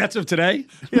 the Nets of today?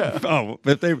 Yeah. Oh,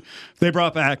 if they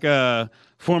brought back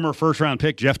former first-round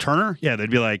pick Jeff Turner, yeah,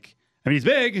 they'd be like, he's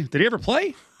big. Did he ever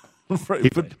play?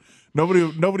 Right, but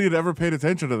nobody had ever paid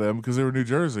attention to them because they were New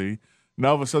Jersey. Now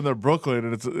all of a sudden they're Brooklyn,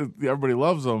 and everybody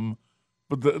loves them,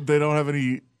 but they don't have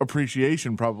any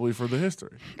appreciation probably for the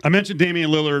history. I mentioned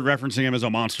Damian Lillard referencing him as a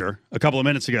monster a couple of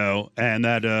minutes ago, and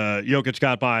that Jokic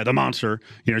got by the monster,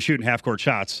 shooting half-court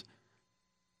shots.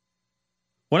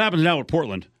 What happens now with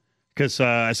Portland? Because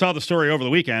I saw the story over the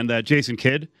weekend that Jason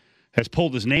Kidd has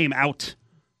pulled his name out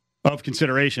of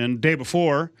consideration. Day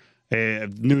before,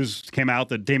 News came out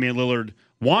that Damian Lillard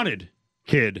wanted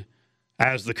Kidd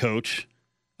as the coach.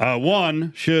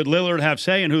 One, should Lillard have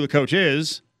say in who the coach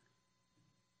is?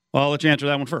 Well, I'll let you answer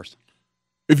that one first.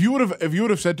 If you would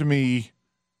have said to me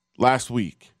last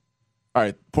week, all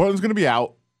right, Portland's going to be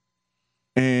out,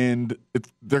 and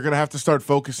they're going to have to start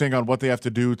focusing on what they have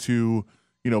to do to,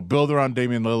 build around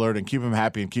Damian Lillard and keep him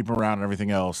happy and keep him around and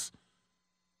everything else.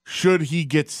 Should he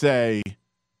get say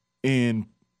in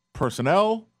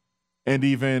personnel and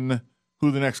even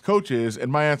who the next coach is?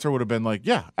 And my answer would have been like,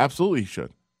 yeah, absolutely he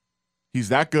should. He's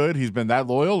that good. He's been that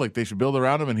loyal. Like, they should build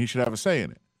around him, and he should have a say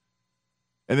in it.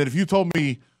 And then if you told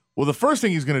me, well, the first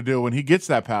thing he's going to do when he gets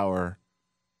that power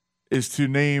is to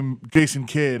name Jason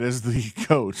Kidd as the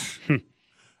coach,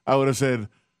 I would have said,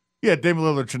 yeah, Damian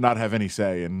Lillard should not have any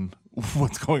say in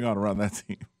what's going on around that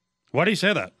team. Why do you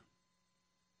say that?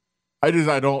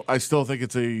 I still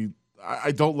think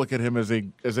I don't look at him as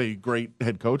a great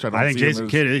head coach. I think Jason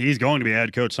Kidd, he's going to be a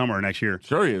head coach somewhere next year.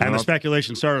 Sure he is. And the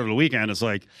speculation started over the weekend. It's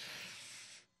like,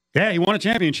 yeah, he won a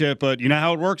championship, but you know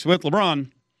how it works with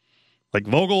LeBron. Like,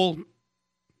 Vogel,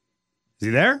 is he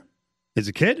there? Is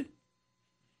it Kidd?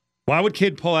 Why would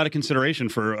Kidd pull out of consideration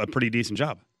for a pretty decent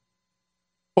job?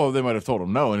 Well, they might have told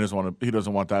him no, and he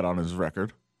doesn't want that on his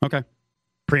record. Okay.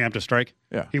 Preemptive strike.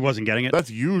 Yeah. He wasn't getting it. That's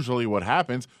usually what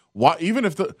happens. Why, even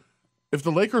if the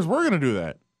Lakers were going to do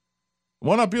that,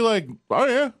 why not be like, oh,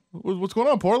 yeah, what's going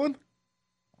on, Portland?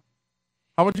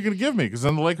 How much are you going to give me? Because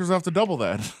then the Lakers have to double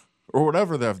that or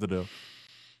whatever they have to do.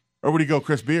 Or would he go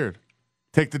Chris Beard?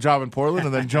 Take the job in Portland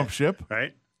and then jump ship?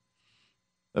 Right.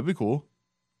 That'd be cool.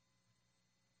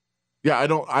 Yeah,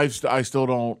 I still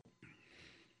don't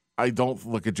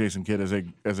look at Jason Kidd as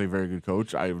a very good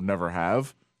coach. I never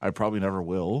have. I probably never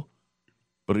will.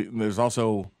 But there's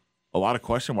also a lot of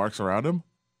question marks around him.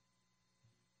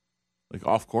 Like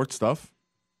off-court stuff.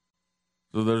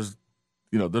 So there's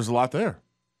a lot there.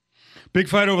 Big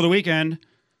fight over the weekend.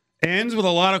 Ends with a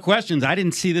lot of questions. I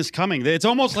didn't see this coming. It's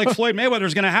almost like Floyd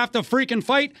Mayweather's going to have to freaking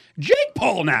fight Jake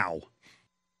Paul now.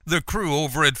 The crew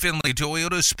over at Finley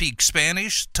Toyota speak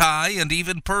Spanish, Thai, and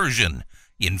even Persian.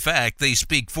 In fact, they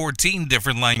speak 14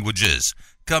 different languages.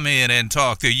 Come in and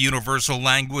talk the universal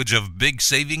language of big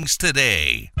savings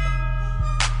today.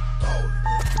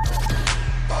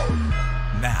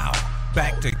 Now,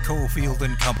 back to Cofield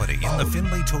and Company in the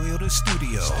Finley Toyota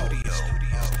studio.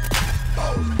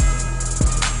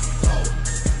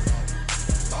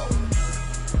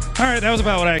 All right, that was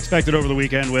about what I expected over the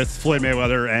weekend with Floyd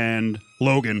Mayweather and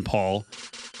Logan Paul.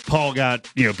 Paul got,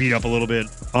 beat up a little bit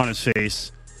on his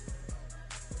face.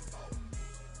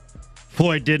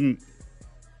 Floyd didn't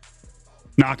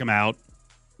knock him out.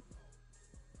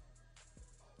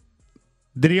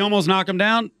 Did he almost knock him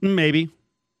down? Maybe.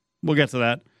 We'll get to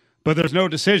that. But there's no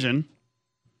decision.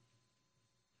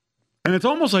 And it's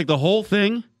almost like the whole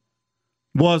thing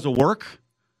was a work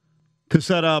to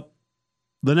set up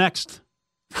the next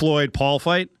Floyd-Paul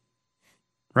fight,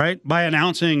 right? By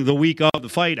announcing the week of the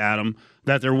fight, Adam,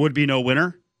 that there would be no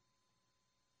winner.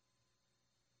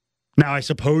 Now, I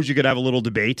suppose you could have a little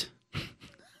debate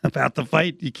about the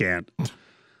fight. You can't.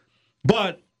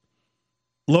 But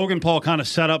Logan Paul kind of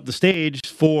set up the stage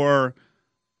for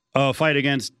a fight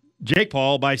against Jake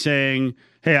Paul by saying,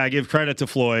 hey, I give credit to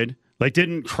Floyd. Like,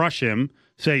 didn't crush him,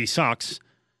 say he sucks.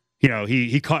 He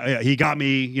got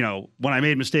me, when I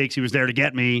made mistakes, he was there to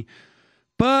get me.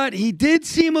 But he did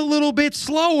seem a little bit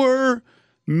slower.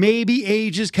 Maybe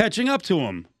age is catching up to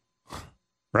him.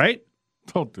 Right?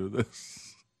 Don't do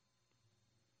this.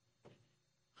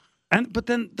 But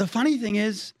then the funny thing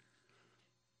is,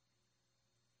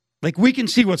 like, we can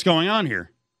see what's going on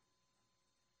here.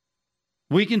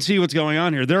 We can see what's going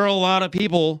on here. There are a lot of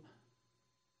people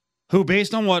who,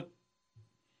 based on what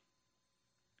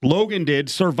Logan did,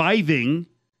 surviving,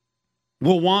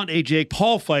 will want a Jake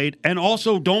Paul fight and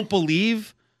also don't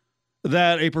believe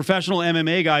that a professional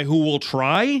MMA guy who will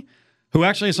try, who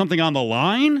actually has something on the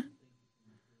line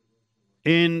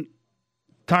in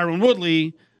Tyron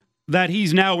Woodley, that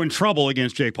he's now in trouble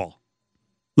against Jake Paul.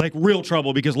 Like, real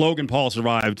trouble, because Logan Paul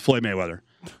survived Floyd Mayweather.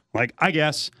 Like, I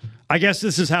guess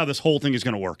this is how this whole thing is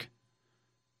going to work.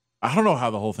 I don't know how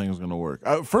the whole thing is going to work.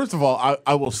 First of all,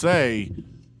 I will say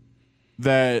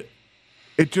that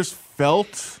it just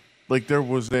felt like there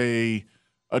was a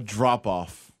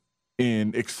drop-off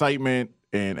in excitement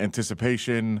and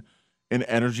anticipation and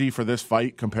energy for this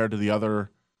fight compared to the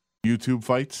other YouTube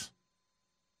fights.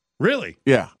 Really?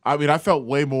 Yeah. I mean, I felt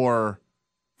way more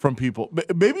from people.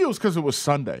 Maybe it was because it was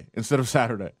Sunday instead of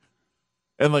Saturday.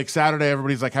 And, like, Saturday,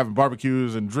 everybody's, like, having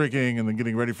barbecues and drinking and then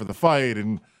getting ready for the fight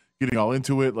and getting all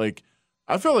into it. Like,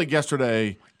 I felt like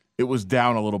yesterday it was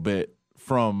down a little bit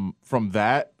from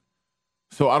that.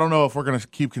 So I don't know if we're going to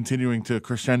keep continuing to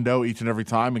crescendo each and every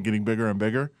time and getting bigger and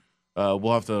bigger.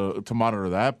 We'll have to monitor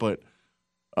that. But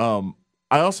I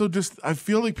also I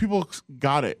feel like people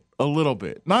got it a little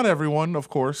bit. Not everyone, of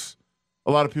course.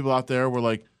 A lot of people out there were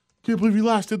like, can't believe you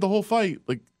lasted the whole fight.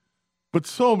 But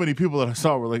so many people that I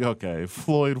saw were like, okay,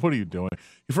 Floyd, what are you doing?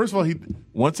 First of all,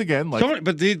 once again,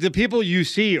 but the people you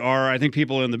see are, I think,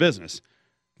 people in the business.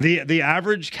 The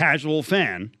average casual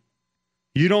fan,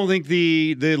 you don't think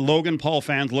the Logan Paul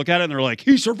fans look at it and they're like,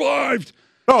 he survived.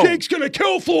 Oh, Jake's going to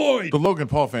kill Floyd. The Logan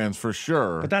Paul fans, for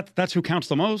sure. But that's who counts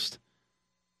the most.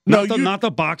 No, Not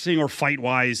the boxing or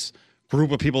fight-wise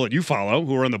group of people that you follow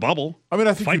who are in the bubble. I mean,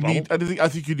 I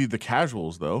think you need the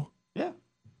casuals, though. Yeah.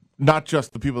 Not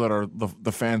just the people that are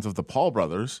the fans of the Paul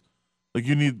brothers. Like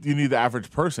you need the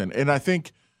average person. And I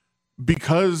think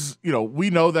because, we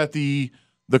know that the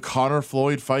Conor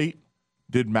Floyd fight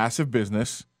did massive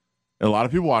business. And a lot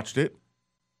of people watched it.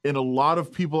 And a lot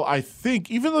of people, I think,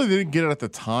 even though they didn't get it at the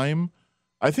time,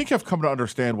 I think have come to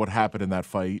understand what happened in that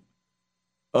fight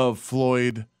of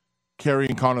Floyd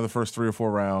carrying Conor the first 3 or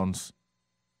 4 rounds,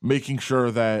 making sure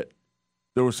that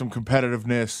there was some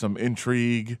competitiveness, some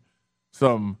intrigue,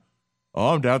 I'm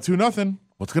down 2-0.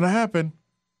 What's going to happen?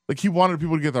 Like, he wanted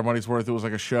people to get their money's worth. It was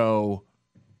like a show,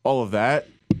 all of that.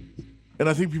 And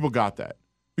I think people got that.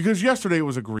 Because yesterday it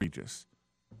was egregious.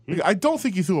 Like, I don't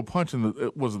think he threw a punch in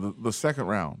the second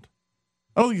round.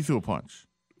 I don't think he threw a punch.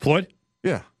 Floyd?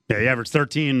 Yeah. Yeah, he averaged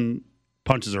 13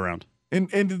 punches around. And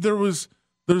there's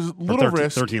little 13,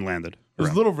 risk. 13 landed. There's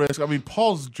around. little risk. I mean,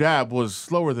 Paul's jab was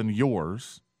slower than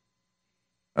yours.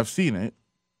 I've seen it.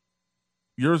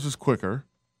 Yours is quicker.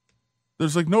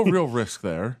 There's no real risk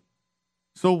there.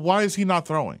 So why is he not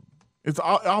throwing? It's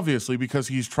obviously because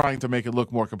he's trying to make it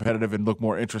look more competitive and look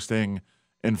more interesting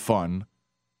and fun.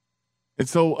 And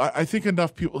so I think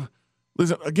enough people –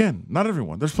 listen, again, not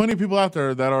everyone. There's plenty of people out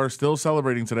there that are still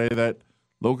celebrating today that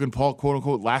Logan Paul,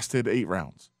 quote-unquote, lasted 8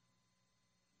 rounds.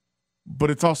 But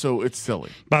it's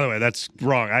silly. By the way, that's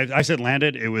wrong. I said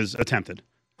landed. It was attempted.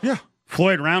 Yeah.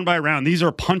 Floyd, round by round. These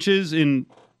are punches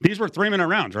these were 3-minute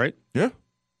rounds, right? Yeah.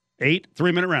 8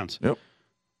 3-minute rounds. Yep.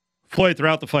 Floyd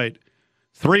throughout the fight.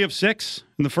 3 of 6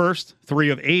 in the first, 3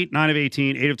 of 8, 9 of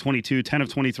 18, 8 of 22, 10 of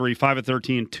 23, 5 of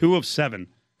 13, 2 of 7.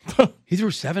 He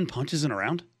threw 7 punches in a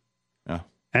round? Yeah.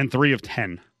 And 3 of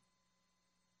 10.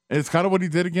 And it's kind of what he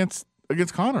did against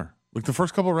Conor. Like the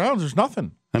first couple of rounds, there's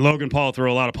nothing. And Logan Paul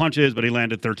threw a lot of punches, but he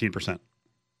landed 13%,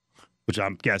 which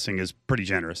I'm guessing is pretty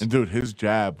generous. And, dude, his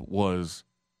jab was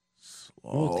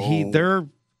slow. Well,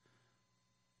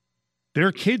 there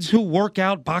are kids who work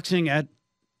out boxing at...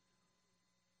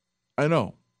 I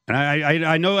know. And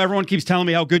I know everyone keeps telling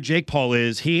me how good Jake Paul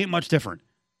is. He ain't much different.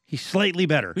 He's slightly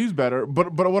better. He's better.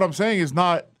 But what I'm saying is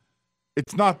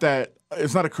it's not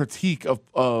a critique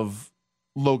of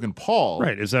Logan Paul.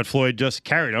 Right. Is that Floyd just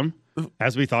carried him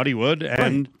as we thought he would.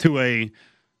 And right.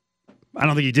 I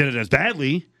don't think he did it as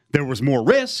badly. There was more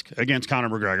risk against Conor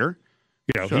McGregor.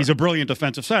 Sure. He's a brilliant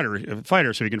defensive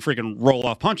fighter, so he can freaking roll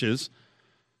off punches.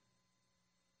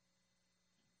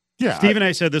 Yeah. Stephen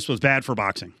A. said this was bad for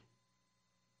boxing.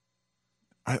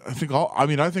 I think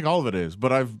all of it is,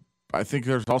 but I think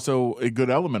there's also a good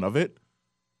element of it.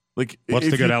 Like, what's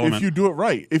the good element? If you do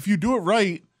it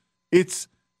right, it's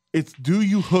do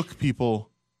you hook people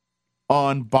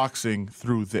on boxing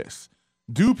through this?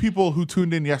 Do people who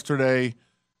tuned in yesterday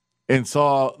and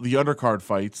saw the undercard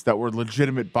fights that were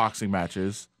legitimate boxing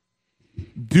matches,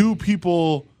 do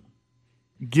people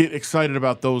get excited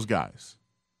about those guys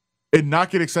and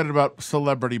not get excited about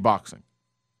celebrity boxing?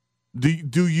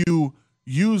 Do you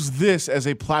use this as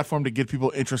a platform to get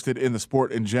people interested in the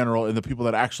sport in general and the people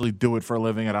that actually do it for a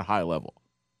living at a high level?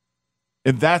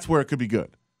 And that's where it could be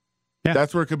good. Yeah.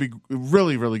 That's where it could be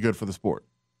really, really good for the sport.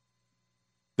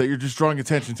 That you're just drawing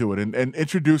attention to it and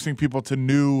introducing people to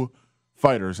new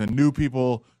fighters and new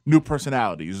people, new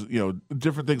personalities,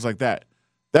 different things like that.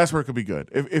 That's where it could be good.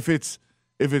 If it's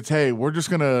hey, we're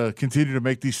just gonna continue to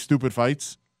make these stupid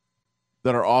fights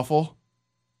that are awful,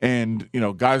 and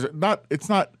guys are not. It's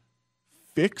not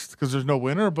fixed because there's no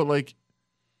winner, but like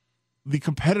the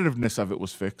competitiveness of it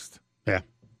was fixed. Yeah.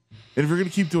 And if you're going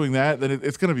to keep doing that, then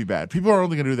it's going to be bad. People are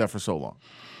only going to do that for so long.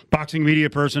 Boxing media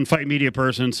person, fight media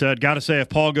person said, got to say, if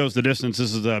Paul goes the distance,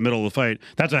 this is the middle of the fight.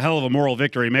 That's a hell of a moral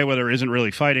victory. Mayweather isn't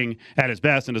really fighting at his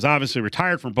best and is obviously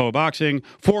retired from pro boxing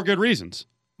for good reasons.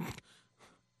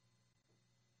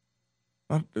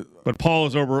 But Paul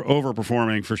is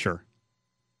overperforming for sure.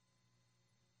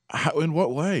 How, in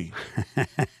what way?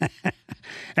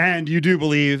 And you do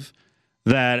believe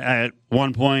that at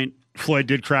one point Floyd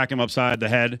did crack him upside the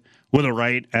head with a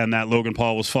right, and that Logan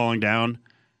Paul was falling down,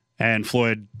 and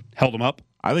Floyd held him up?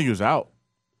 I think he was out.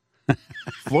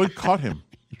 Floyd caught him.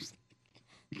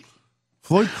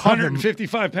 Floyd caught him.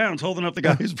 155 pounds holding up the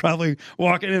guy who's probably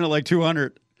walking in at like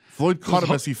 200. Floyd caught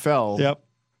him as he fell. Yep.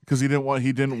 Because he didn't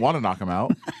want to knock him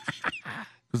out.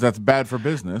 Because that's bad for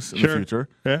business in the future.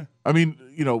 Yeah. I mean,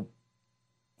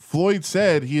 Floyd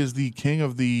said he is the king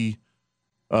of the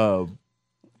what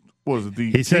was it?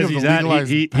 He says king of the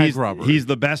legalized bank robbery. He's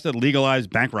the best at legalized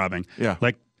bank robbing. Yeah.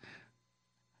 Like,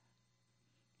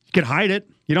 you could hide it.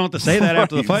 You don't have to say that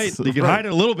after the fight. You can hide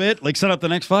it a little bit, like set up the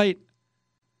next fight.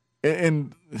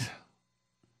 And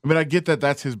I mean, I get that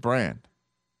that's his brand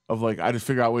of like, I just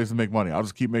figure out ways to make money. I'll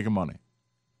just keep making money.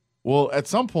 Well, at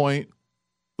some point,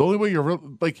 the only way you're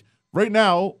like right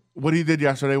now, what he did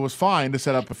yesterday was fine to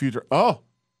set up a future. Oh,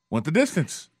 went the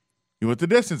distance. He went the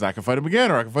distance. I can fight him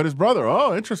again, or I can fight his brother.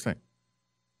 Oh, interesting.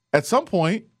 At some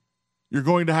point, you're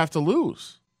going to have to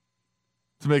lose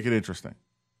to make it interesting.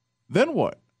 Then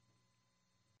what?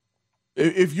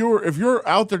 If you're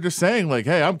out there just saying like,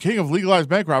 "Hey, I'm king of legalized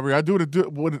bank robbery. I do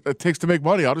what it takes to make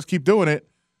money. I'll just keep doing it."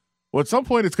 Well, at some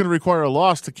point, it's going to require a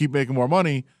loss to keep making more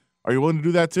money. Are you willing to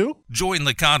do that too? Join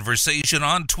the conversation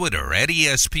on Twitter at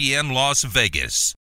ESPN Las Vegas.